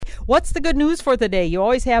What's the good news for today? You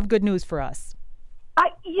always have good news for us.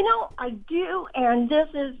 I do, and this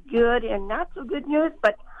is good and not so good news,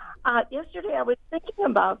 but yesterday I was thinking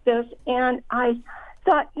about this, and I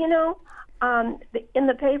thought, in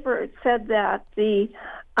the paper it said that the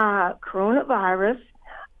coronavirus,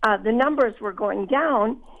 the numbers were going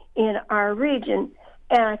down in our region,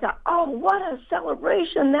 and I thought, oh, what a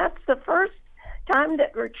celebration. That's the first time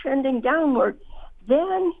that we're trending downward.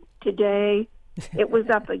 Then today, it was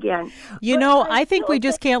up again. I think we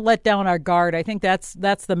just can't let down our guard. I think that's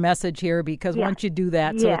the message here, because once you do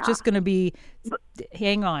that, so it's just going to be,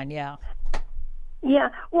 hang on, Yeah,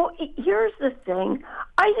 well, here's the thing.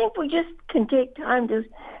 I think we just can take time to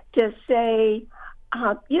say,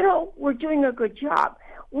 we're doing a good job.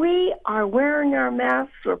 We are wearing our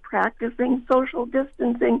masks. We're practicing social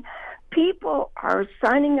distancing. People are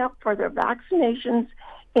signing up for their vaccinations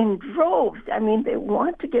in droves. I mean, they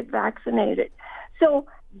want to get vaccinated. So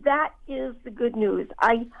that is the good news.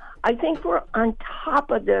 I think we're on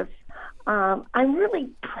top of this. I'm really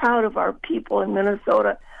proud of our people in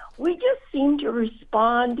Minnesota. We just seem to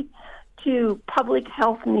respond to public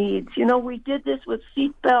health needs. We did this with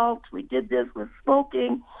seatbelts. We did this with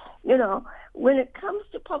smoking. When it comes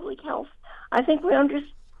to public health, I think we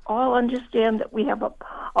all understand that we have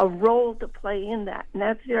a role to play in that, and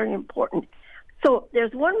that's very important. So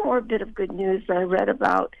there's one more bit of good news that I read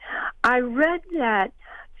about. I read that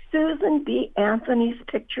Susan B. Anthony's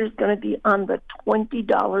picture is going to be on the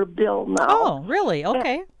 $20 bill now. Oh, really?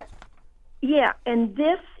 Okay. And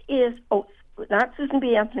this is, not Susan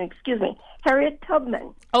B. Anthony, excuse me, Harriet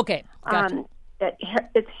Tubman. Okay, gotcha.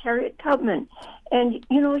 It's Harriet Tubman. And,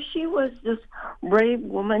 she was this brave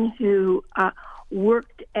woman who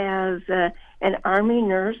worked as an Army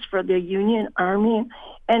nurse for the Union Army.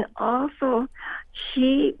 And also,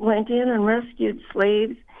 she went in and rescued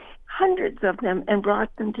slaves, hundreds of them, and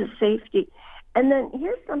brought them to safety. And then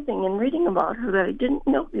here's something in reading about her that I didn't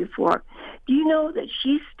know before. Do you know that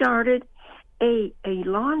she started a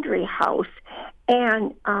laundry house,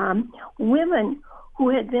 and women who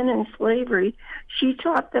had been in slavery, she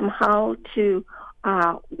taught them how to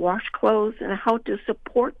wash clothes and how to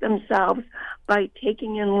support themselves by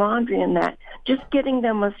taking in laundry and that, just getting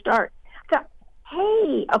them a start. I thought,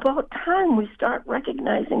 hey, about time we start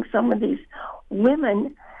recognizing some of these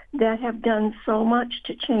women that have done so much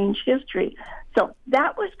to change history. So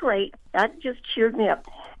that was great. That just cheered me up.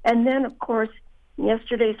 And then, of course,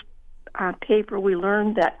 yesterday's paper, we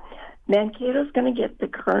learned that Mankato's going to get the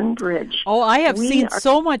Kern Bridge. Oh, I have seen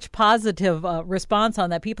so much positive response on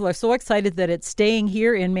that. People are so excited that it's staying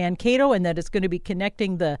here in Mankato and that it's going to be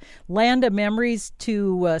connecting the Land of Memories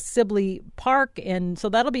to Sibley Park. And so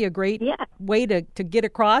that'll be a great way to get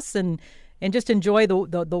across and just enjoy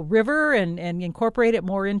the river and incorporate it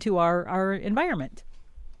more into our environment.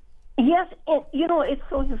 Yes, and it's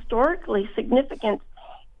so historically significant.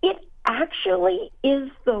 It actually is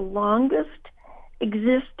the longest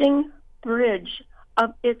existing bridge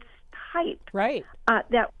of its type, right?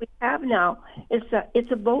 That we have now.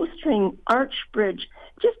 It's a bowstring arch bridge,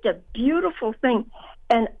 just a beautiful thing.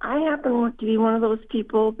 And I happen to be one of those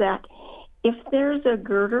people that if there's a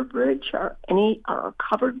girder bridge or a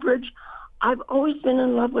covered bridge, I've always been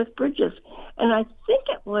in love with bridges. And I think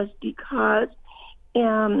it was because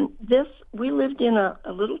we lived in a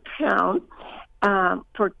little town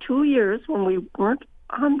for 2 years when we weren't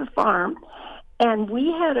on the farm, and we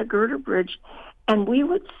had a girder bridge, and we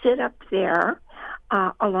would sit up there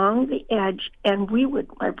along the edge, and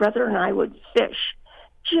my brother and I would fish.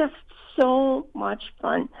 Just so much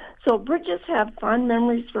fun. So bridges have fond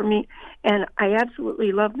memories for me, and I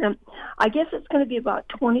absolutely love them. I guess it's going to be about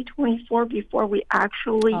 2024 before we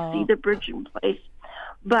actually see the bridge in place,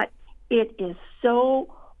 but it is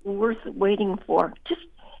so worth waiting for.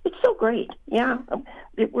 It's so great. Yeah,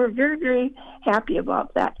 we're very, very happy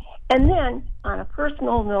about that. And then, on a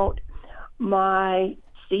personal note, my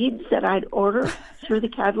seeds that I'd ordered through the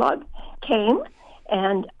catalog came,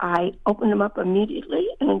 and I opened them up immediately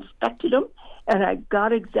and inspected them, and I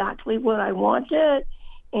got exactly what I wanted,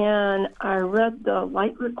 and I read the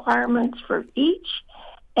light requirements for each,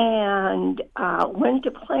 and when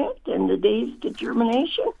to plant and the days to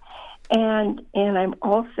germination, and I'm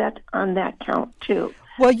all set on that count, too.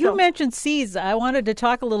 Well, you mentioned seeds. I wanted to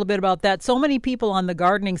talk a little bit about that. So many people on the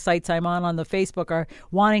gardening sites I'm on the Facebook are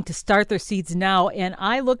wanting to start their seeds now. And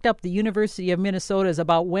I looked up the University of Minnesota's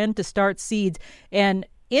about when to start seeds, and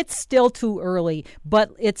it's still too early.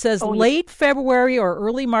 But it says late February or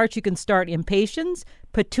early March you can start impatiens,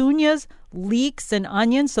 petunias, leeks, and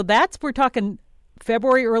onions. So we're talking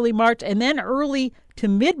February, early March. And then early to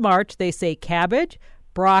mid-March they say cabbage,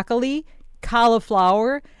 broccoli,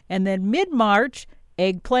 cauliflower, And then mid-March,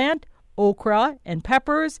 eggplant, okra, and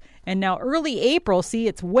peppers. And now early April, see,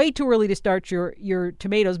 it's way too early to start your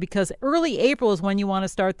tomatoes, because early April is when you want to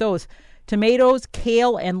start those. Tomatoes,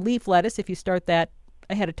 kale, and leaf lettuce, if you start that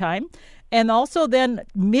ahead of time. And also then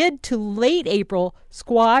mid to late April,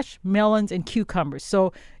 squash, melons, and cucumbers.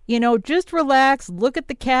 So, just relax, look at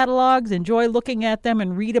the catalogs, enjoy looking at them,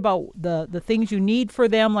 and read about the things you need for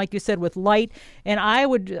them, like you said, with light. And I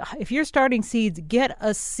would, if you're starting seeds, get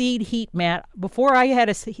a seed heat mat. Before I had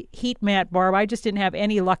a heat mat, Barb, I just didn't have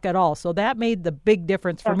any luck at all. So that made the big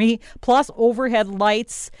difference for me. Plus overhead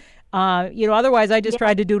lights. Otherwise I just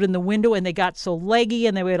tried to do it in the window, and they got so leggy,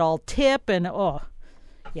 and they would all tip, and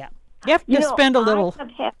yeah. You have to spend a little.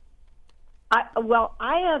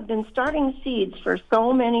 I have been starting seeds for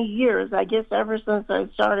so many years, I guess ever since I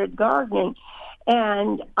started gardening.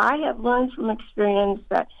 And I have learned from experience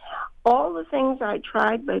that all the things I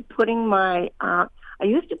tried by putting I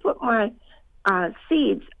used to put my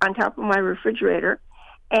seeds on top of my refrigerator,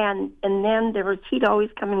 and then there was heat always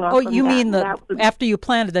coming off. Oh, you mean after you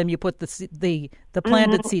planted them, you put the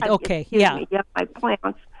planted seeds? Okay, yeah. Yeah, my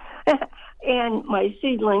plants and my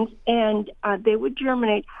seedlings, and they would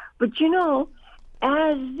germinate. But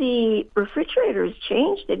as the refrigerators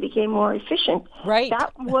changed, they became more efficient. Right.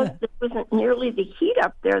 There wasn't nearly the heat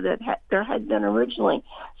up there that there had been originally.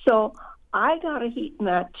 So I got a heat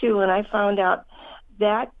mat too, and I found out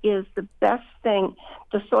that is the best thing.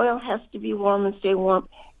 The soil has to be warm and stay warm.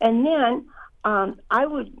 And then I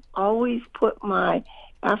would always put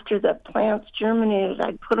after the plants germinated,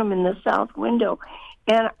 I'd put them in the south window,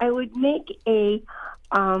 and I would make a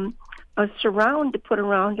surround to put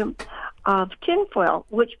around them of tinfoil,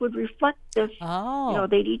 which would reflect this. Oh.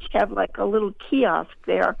 They'd each have like a little kiosk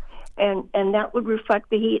there, and that would reflect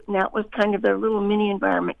the heat, and that was kind of their little mini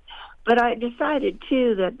environment. But I decided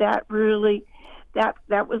too that really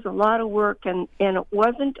that was a lot of work, and it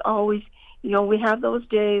wasn't always. We have those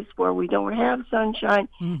days where we don't have sunshine.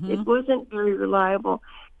 Mm-hmm. It wasn't very reliable,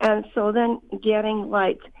 and so then getting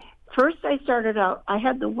lights. First, I started out. I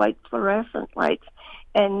had the white fluorescent lights,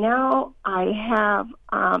 and now I have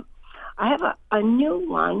a new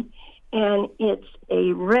one, and it's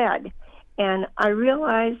a red. And I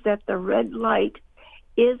realized that the red light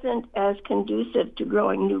isn't as conducive to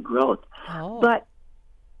growing new growth, but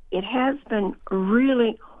it has been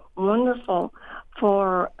really wonderful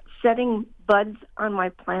for setting buds on my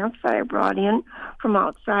plants that I brought in from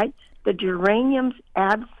outside. The geraniums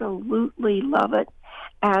absolutely love it,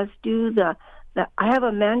 as do I have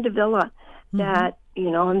a mandevilla that,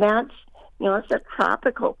 and that's, it's a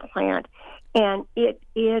tropical plant, and it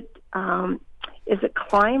is a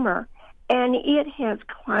climber, and it has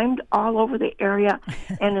climbed all over the area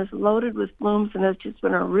and is loaded with blooms, and it's just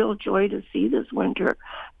been a real joy to see this winter.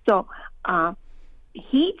 So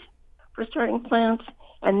heat for starting plants,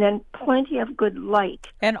 and then plenty of good light.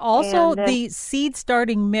 And also the seed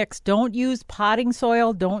starting mix. Don't use potting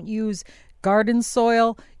soil. Don't use garden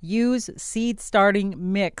soil. Use seed starting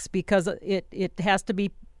mix, because it has to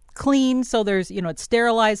be clean, so there's, it's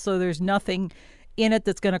sterilized, so there's nothing in it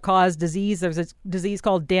that's going to cause disease. There's a disease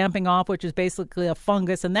called damping off, which is basically a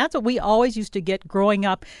fungus, and that's what we always used to get growing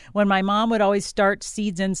up when my mom would always start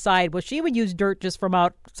seeds inside. Well, she would use dirt just from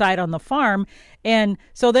outside on the farm, and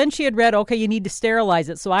so then she had read, okay, you need to sterilize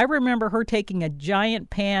it. So I remember her taking a giant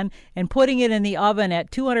pan and putting it in the oven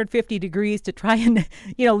at 250 degrees to try and,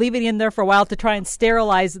 leave it in there for a while to try and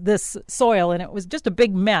sterilize this soil, and it was just a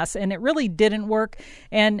big mess, and it really didn't work.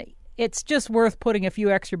 And it's just worth putting a few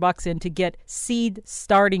extra bucks in to get seed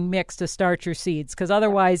starting mix to start your seeds, because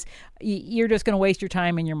otherwise you're just going to waste your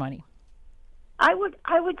time and your money. I would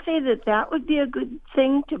say that would be a good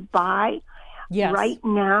thing to buy right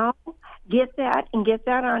now. Get that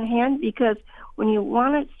on hand, because when you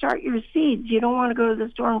want to start your seeds, you don't want to go to the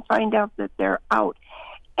store and find out that they're out.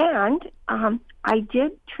 And I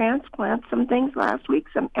did transplant some things last week,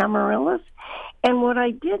 some amaryllis, and what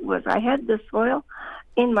I did was I had the soil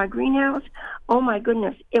in my greenhouse. Oh my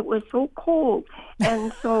goodness, it was so cold,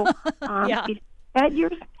 and so if you had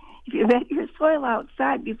your soil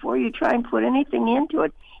outside before you try and put anything into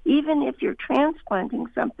it, even if you're transplanting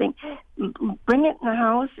something, bring it in the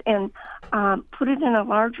house and put it in a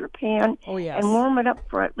larger pan and warm it up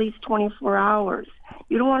for at least 24 hours.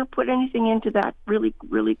 You don't want to put anything into that really,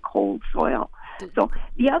 really cold soil. So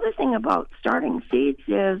the other thing about starting seeds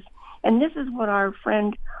is, and this is what our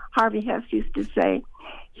friend Harvey Hess used to say,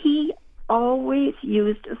 he always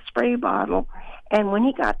used a spray bottle, and when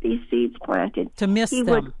he got these seeds planted, he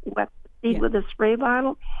would wet the seed with a spray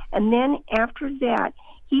bottle, and then after that,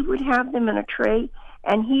 he would have them in a tray,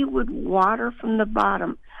 and he would water from the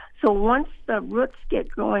bottom. So once the roots get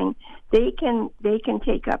going, they can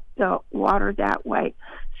take up the water that way.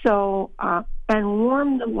 So and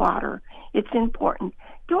warm the water. It's important.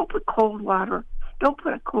 Don't put cold water. Don't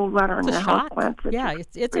put a cold water in the house plants. Yeah,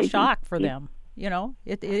 it's a shock for them. You know,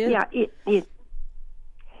 it is. Yeah,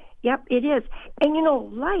 Yep, it is.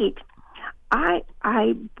 And light.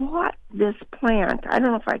 I bought this plant. I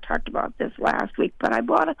don't know if I talked about this last week, but I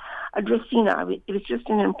bought a Dracaena. It was just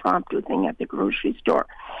an impromptu thing at the grocery store.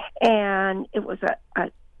 And it was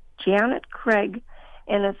a Janet Craig,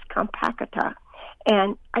 and it's compacta.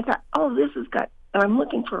 And I thought, I'm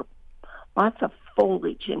looking for lots of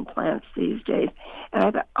foliage in plants these days. And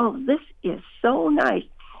I thought, this is so nice.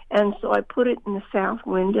 And so I put it in the south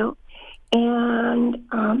window, and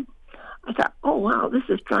I thought, oh, wow, this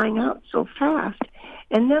is drying out so fast.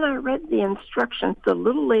 And then I read the instructions, the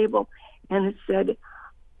little label, and it said,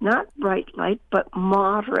 not bright light, but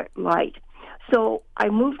moderate light. So I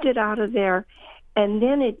moved it out of there, and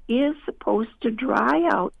then it is supposed to dry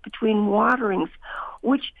out between waterings,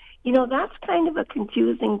 which, that's kind of a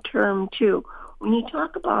confusing term, too. When you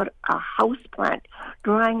talk about a house plant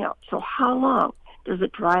drying out, so how long? Does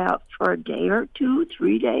it dry out for a day or 2,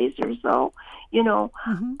 3 days or so?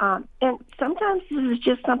 And sometimes this is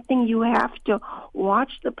just something you have to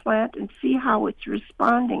watch the plant and see how it's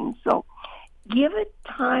responding. So give it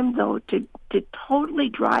time, though, to totally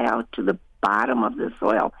dry out to the bottom of the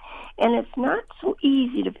soil. And it's not so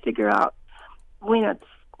easy to figure out when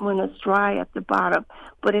it's dry at the bottom.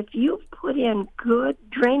 But if you put in good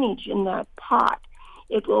drainage in that pot,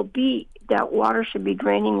 it will be, that water should be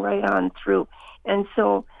draining right on through. And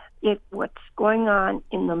so what's going on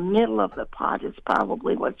in the middle of the pot is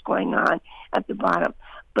probably what's going on at the bottom.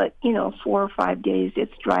 But, 4 or 5 days,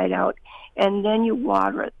 it's dried out. And then you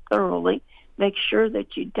water it thoroughly. Make sure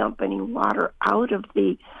that you dump any water out of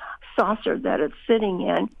the saucer that it's sitting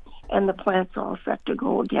in, and the plant's all set to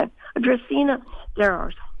go again. A Dracaena, there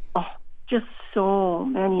are just so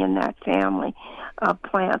many in that family of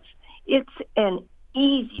plants. It's an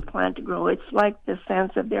easy plant to grow. It's like the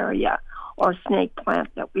Sansevieria or snake plant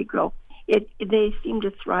that we grow. They seem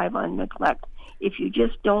to thrive on neglect if you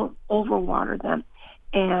just don't overwater them.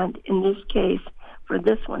 And in this case, for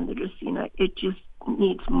this one, the Dracaena, it just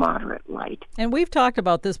needs moderate light. And we've talked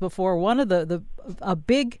about this before. One of a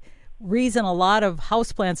big reason a lot of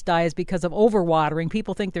houseplants die is because of overwatering.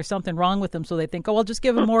 People think there's something wrong with them, so they think, well, just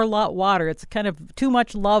give them more water. It's kind of too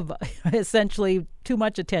much love, essentially, too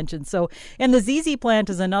much attention. So, and the ZZ plant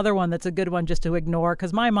is another one that's a good one just to ignore,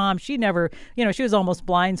 because my mom, she never, she was almost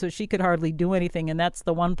blind, so she could hardly do anything, and that's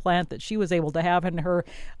the one plant that she was able to have in her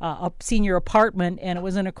senior apartment, and it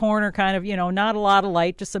was in a corner, kind of, not a lot of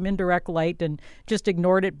light, just some indirect light, and just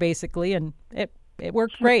ignored it, basically, and it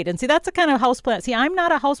worked great. And see, that's the kind of houseplant. See, I'm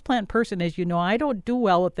not a houseplant person, as you know. I don't do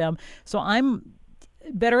well with them. So I'm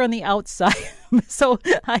better on the outside. So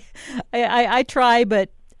I try,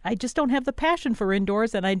 but I just don't have the passion for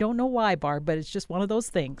indoors, and I don't know why, Barb, but it's just one of those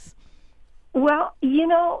things. Well,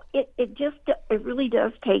 it really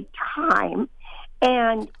does take time,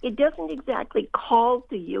 and it doesn't exactly call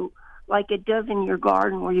to you like it does in your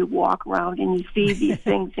garden, where you walk around and you see these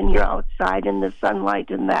things and you're outside in the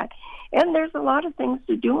sunlight and that. And there's a lot of things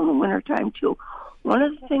to do in the wintertime, too. One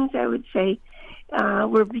of the things I would say,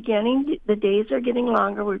 the days are getting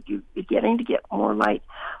longer. We're beginning to get more light.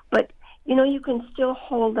 But, you can still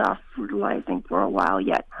hold off fertilizing for a while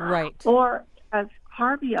yet. Right. Or, as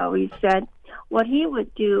Harvey always said, what he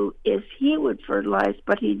would do is he would fertilize,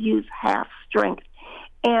 but he'd use half strength.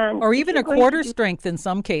 Or even a quarter strength in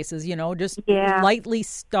some cases, just lightly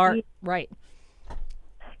start. Right.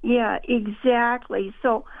 Yeah, exactly.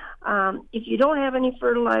 So if you don't have any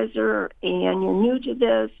fertilizer and you're new to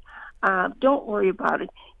this, don't worry about it.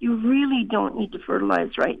 You really don't need to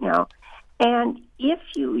fertilize right now. And if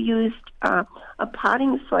you used a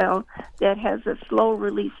potting soil that has a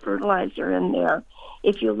slow-release fertilizer in there,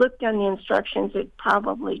 if you looked on the instructions, it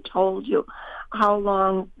probably told you how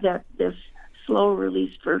long that this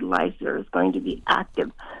slow-release fertilizer is going to be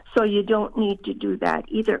active. So you don't need to do that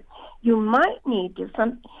either. You might need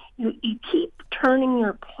to you keep turning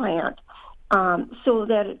your plant so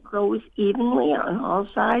that it grows evenly on all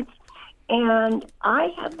sides. And I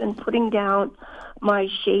have been putting down my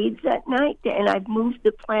shades at night, and I've moved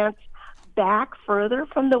the plants back further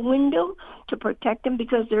from the window to protect them,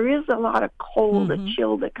 because there is a lot of cold, a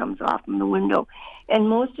chill that comes off from the window. And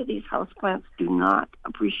most of these houseplants do not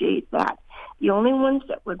appreciate that. The only ones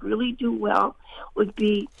that would really do well would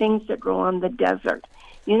be things that grow on the desert.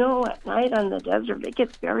 At night on the desert, it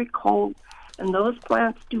gets very cold, and those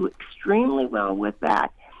plants do extremely well with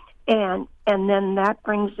that. And then that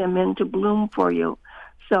brings them into bloom for you.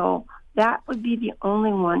 So that would be the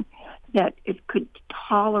only one that it could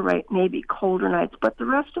tolerate maybe colder nights. But the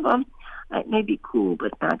rest of them, it may be cool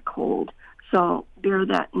but not cold. So bear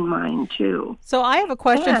that in mind, too. So I have a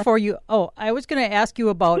question for you. Oh, I was going to ask you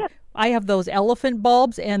about, I have those elephant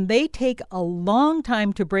bulbs, and they take a long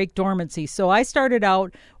time to break dormancy. So I started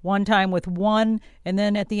out one time with one, and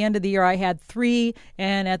then at the end of the year I had 3,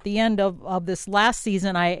 and at the end of this last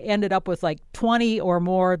season I ended up with like 20 or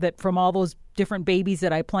more that from all those different babies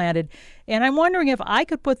that I planted. And I'm wondering if I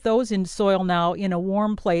could put those in soil now in a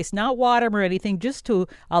warm place, not water them or anything, just to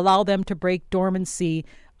allow them to break dormancy.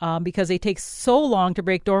 Because they take so long to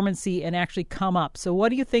break dormancy and actually come up. So what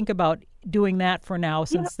do you think about doing that for now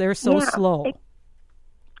since they're so slow?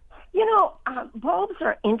 Bulbs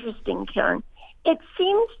are interesting, Karen. It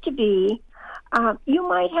seems to be you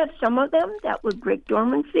might have some of them that would break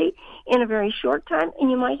dormancy in a very short time, and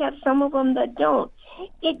you might have some of them that don't.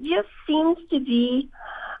 It just seems to be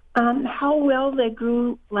how well they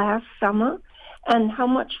grew last summer and how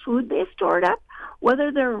much food they stored up,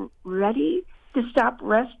 whether they're ready to stop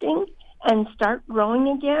resting and start growing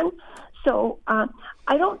again. So I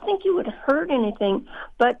don't think you would hurt anything,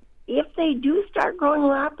 but if they do start growing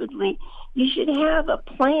rapidly, you should have a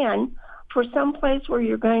plan for some place where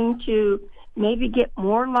you're going to maybe get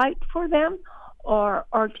more light for them or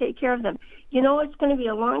take care of them. It's going to be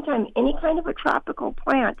a long time. Any kind of a tropical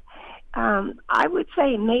plant, I would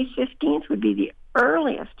say May 15th would be the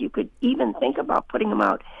earliest you could even think about putting them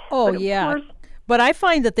out. Oh, yeah. But I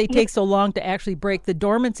find that they take so long to actually break the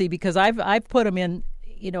dormancy because I've put them in,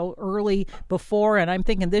 early before, and I'm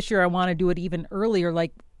thinking this year I want to do it even earlier,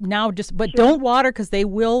 like now. But don't water because they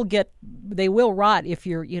will rot if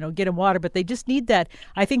you're, get them water. But they just need that.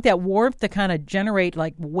 I think that warmth to kind of generate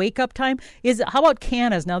like wake up time. How about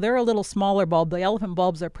cannas? Now they're a little smaller bulb. The elephant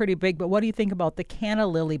bulbs are pretty big, but what do you think about the canna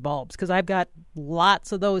lily bulbs? Because I've got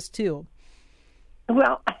lots of those too.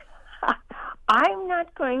 Well, I'm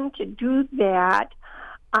not going to do that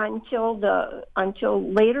until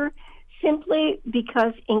later, simply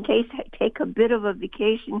because in case I take a bit of a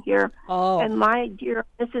vacation here, and my dear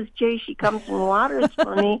Mrs. J, she comes and waters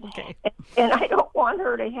for me, okay. and I don't want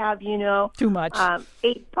her to have, too much,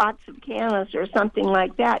 8 pots of cannas or something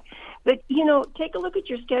like that. But, take a look at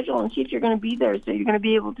your schedule and see if you're going to be there so you're going to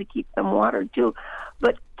be able to keep them watered too.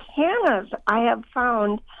 But cannas, I have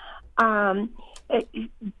found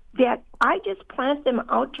that I just plant them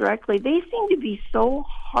out directly. They seem to be so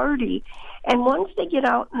hardy. And once they get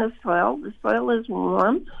out in the soil is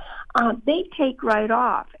warm, they take right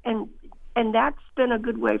off. And that's been a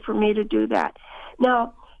good way for me to do that.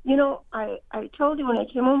 Now, I told you when I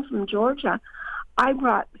came home from Georgia, I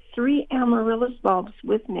brought 3 amaryllis bulbs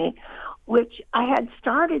with me, which I had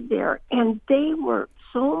started there. And they were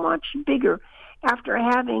so much bigger after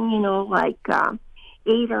having,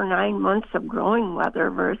 8 or 9 months of growing weather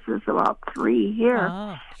versus about 3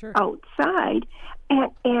 here outside.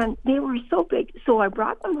 And they were so big. So I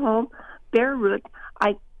brought them home, bare root.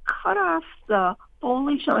 I cut off the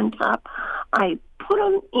foliage on top. I put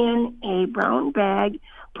them in a brown bag,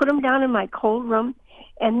 put them down in my cold room,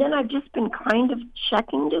 and then I've just been kind of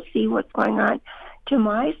checking to see what's going on. To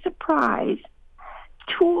my surprise,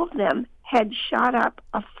 2 of them had shot up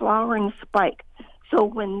a flowering spike. So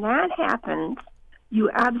when that happens, you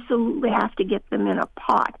absolutely have to get them in a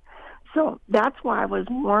pot. So that's why I was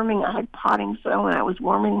warming. I had potting soil, and I was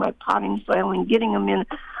warming my potting soil and getting them in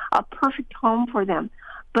a perfect home for them.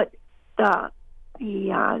 But the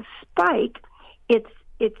spike,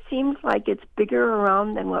 it seems like it's bigger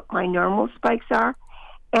around than what my normal spikes are,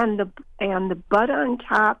 and the bud on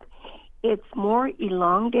top, it's more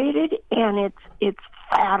elongated and it's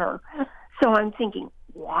fatter. So I'm thinking,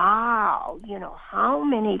 wow, how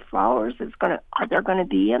many flowers are there going to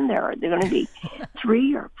be in there? Are there going to be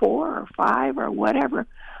 3 or 4 or 5 or whatever?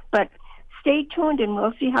 But stay tuned and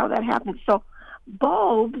we'll see how that happens. So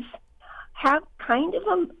bulbs have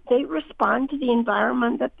they respond to the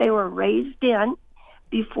environment that they were raised in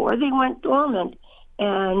before they went dormant.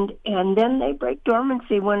 And then they break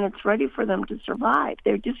dormancy when it's ready for them to survive.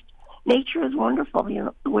 Nature is wonderful,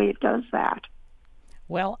 the way it does that.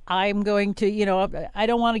 Well, I'm going to, I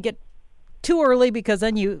don't want to get too early because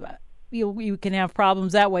then you can have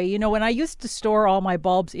problems that way. When I used to store all my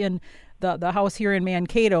bulbs in the house here in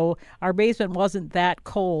Mankato, our basement wasn't that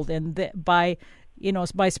cold. And by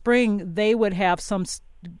spring, they would have some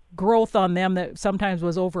growth on them that sometimes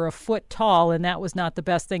was over a foot tall, and that was not the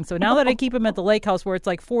best thing. So now that I keep them at the lake house where it's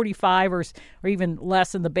like 45 or even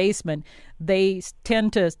less in the basement, they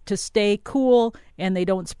tend to stay cool and they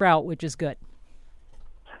don't sprout, which is good.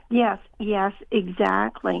 Yes,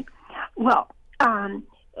 exactly. Well,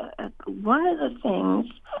 one of the things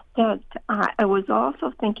that I was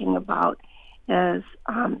also thinking about is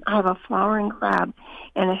I have a flowering crab,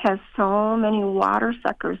 and it has so many water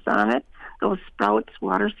suckers on it, those sprouts,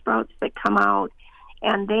 water sprouts that come out,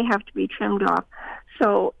 and they have to be trimmed off.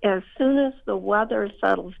 So as soon as the weather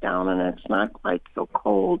settles down and it's not quite so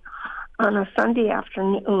cold, on a Sunday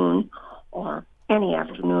afternoon, or any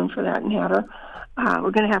afternoon for that matter,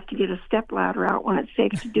 we're going to have to get a step ladder out when it's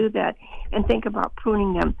safe to do that and think about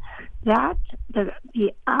pruning them.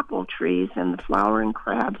 The apple trees and the flowering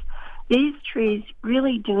crabs, these trees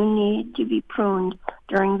really do need to be pruned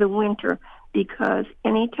during the winter, because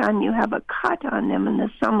anytime you have a cut on them in the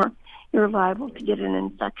summer, you're liable to get an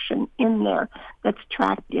infection in there that's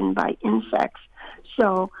tracked in by insects.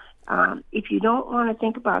 So if you don't want to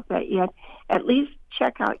think about that yet, at least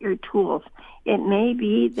check out your tools. It may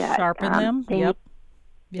be that sharpen them.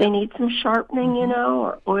 They need some sharpening,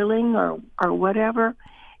 or oiling or whatever.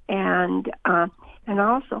 And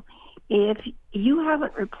also, if you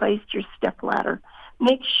haven't replaced your step ladder,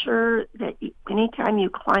 make sure that anytime you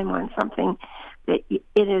climb on something, that it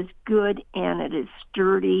is good and it is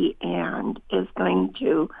sturdy and is going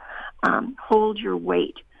to hold your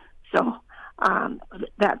weight. So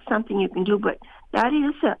that's something you can do. But that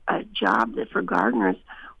is a job that for gardeners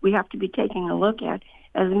we have to be taking a look at.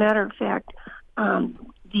 As a matter of fact,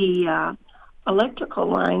 the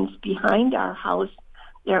electrical lines behind our house,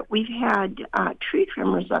 we've had tree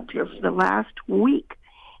trimmers up here for the last week,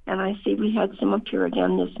 and I see we had some up here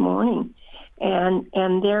again this morning, and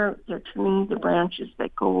they're trimming the branches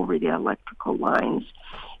that go over the electrical lines,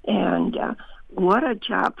 and what a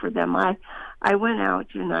job for them. I went out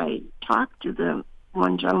and I talked to the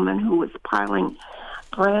one gentleman who was piling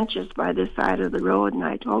branches by the side of the road, and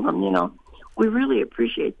I told him, we really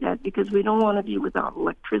appreciate that because we don't want to be without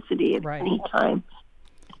electricity at any time.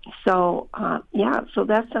 So, so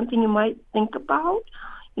that's something you might think about.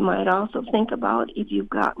 You might also think about if you've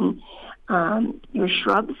gotten your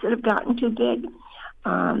shrubs that have gotten too big.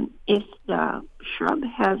 If the shrub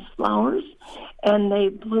has flowers and they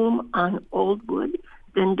bloom on old wood,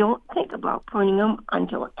 then don't think about pruning them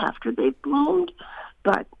until after they've bloomed.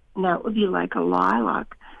 But that would be like a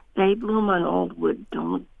lilac. They bloom on old wood.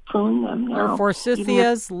 Don't prune them now. Or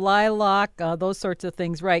forsythias, lilac, those sorts of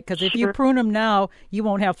things, right? Because if you prune them now, you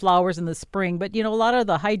won't have flowers in the spring. But, a lot of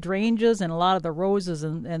the hydrangeas and a lot of the roses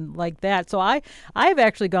and like that. So I've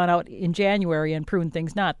actually gone out in January and pruned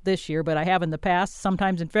things, not this year, but I have in the past,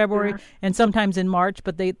 sometimes in February and sometimes in March.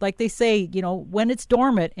 But they say, when it's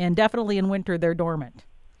dormant, and definitely in winter, they're dormant.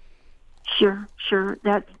 Sure.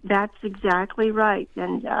 That's exactly right.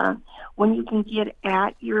 And when you can get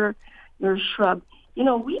at your shrub,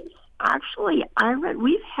 we've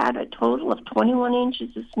had a total of 21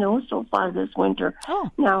 inches of snow so far this winter. Oh.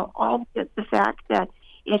 Now, all the fact that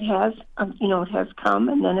it has, it has come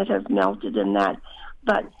and then it has melted and that,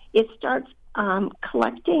 but it starts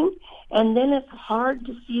collecting, and then it's hard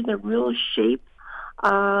to see the real shape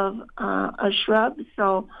of a shrub.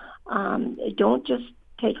 So don't just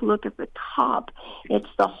take a look at the top. It's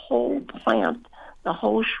the whole plant, the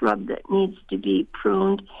whole shrub that needs to be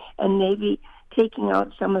pruned, and maybe taking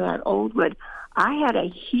out some of that old wood. I had a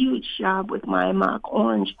huge job with my mock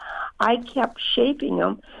orange. I kept shaping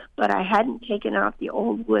them, but I hadn't taken out the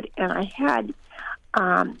old wood, and I had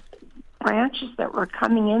branches that were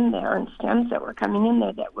coming in there and stems that were coming in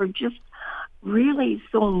there that were just really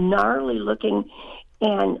so gnarly looking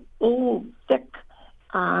and old, thick.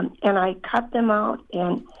 And I cut them out,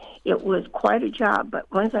 and it was quite a job. But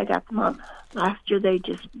once I got them out, last year they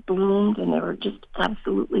just bloomed, and they were just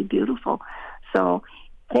absolutely beautiful. So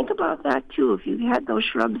think about that, too. If you've had those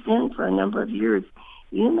shrubs in for a number of years,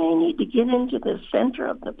 you may need to get into the center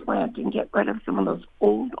of the plant and get rid of some of those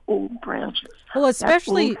old branches. Well,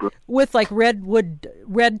 especially with like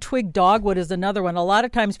red twig dogwood is another one. A lot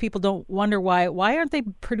of times people don't wonder why aren't they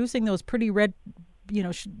producing those pretty red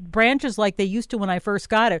branches like they used to when I first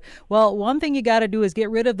got it. Well, one thing you got to do is get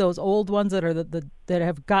rid of those old ones that are that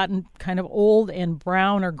have gotten kind of old and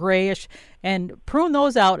brown or grayish, and prune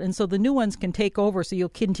those out, and so the new ones can take over. So you'll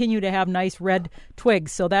continue to have nice red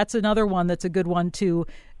twigs. So that's another one that's a good one to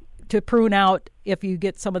prune out if you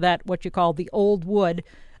get some of that what you call the old wood.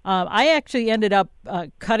 I actually ended up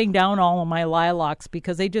cutting down all of my lilacs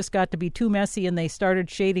because they just got to be too messy and they started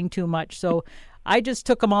shading too much. So I just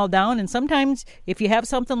took them all down, and sometimes if you have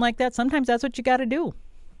something like that, sometimes that's what you got to do.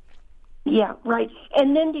 Yeah, right.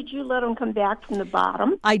 And then did you let them come back from the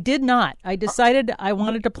bottom? I did not. I decided I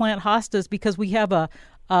wanted to plant hostas because we have a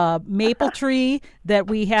maple tree that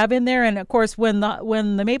we have in there. And of course, when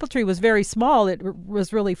the maple tree was very small, it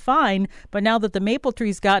was really fine. But now that the maple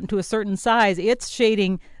tree's gotten to a certain size, it's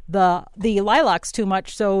shading the lilacs too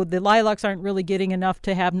much. So the lilacs aren't really getting enough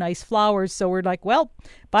to have nice flowers. So we're like, well,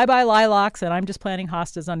 bye-bye lilacs, and I'm just planting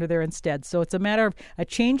hostas under there instead. So it's a matter of a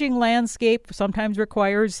changing landscape sometimes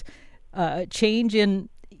requires change in,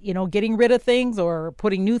 getting rid of things or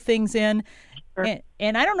putting new things in.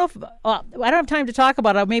 And I don't know if I don't have time to talk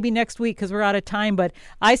about it, maybe next week because we're out of time, but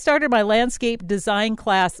I started my landscape design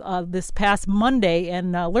class this past Monday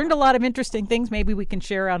and learned a lot of interesting things. Maybe we can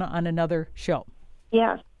share on another show.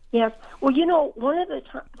 Yes. Well, one of the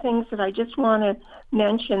things that I just want to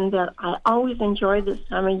mention that I always enjoy this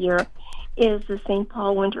time of year is the St.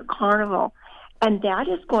 Paul Winter Carnival, and that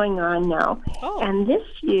is going on now. Oh. And this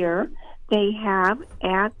year, they have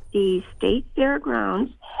at the State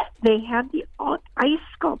Fairgrounds, they have the ice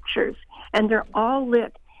sculptures, and they're all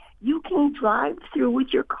lit. You can drive through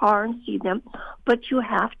with your car and see them, but you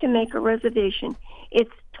have to make a reservation.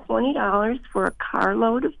 It's $20 for a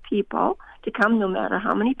carload of people to come, no matter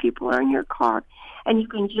how many people are in your car. And you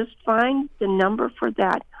can just find the number for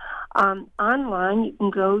that. Online, you can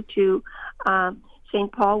go to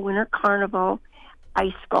St. Paul Winter Carnival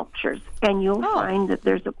Ice Sculptures, and you'll find that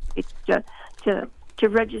there's a place to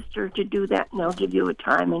register to do that, and they'll give you a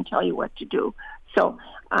time and tell you what to do. So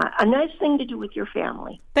a nice thing to do with your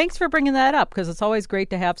family. Thanks for bringing that up, because it's always great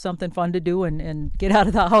to have something fun to do and get out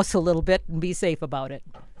of the house a little bit and be safe about it.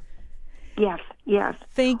 Yes.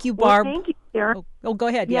 Thank you, Barb. Well, thank you, Sarah. Oh, go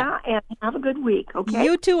ahead. Yeah, and have a good week, okay?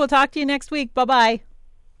 You too. We'll talk to you next week. Bye-bye.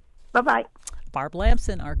 Bye-bye. Barb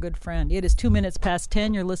Lamson, our good friend. It is 2 minutes past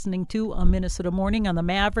 10. You're listening to A Minnesota Morning on the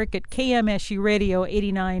Maverick at KMSU Radio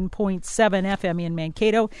 89.7 FM in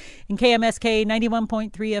Mankato and KMSK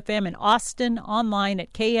 91.3 FM in Austin, online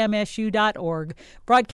at kmsu.org. Broadcast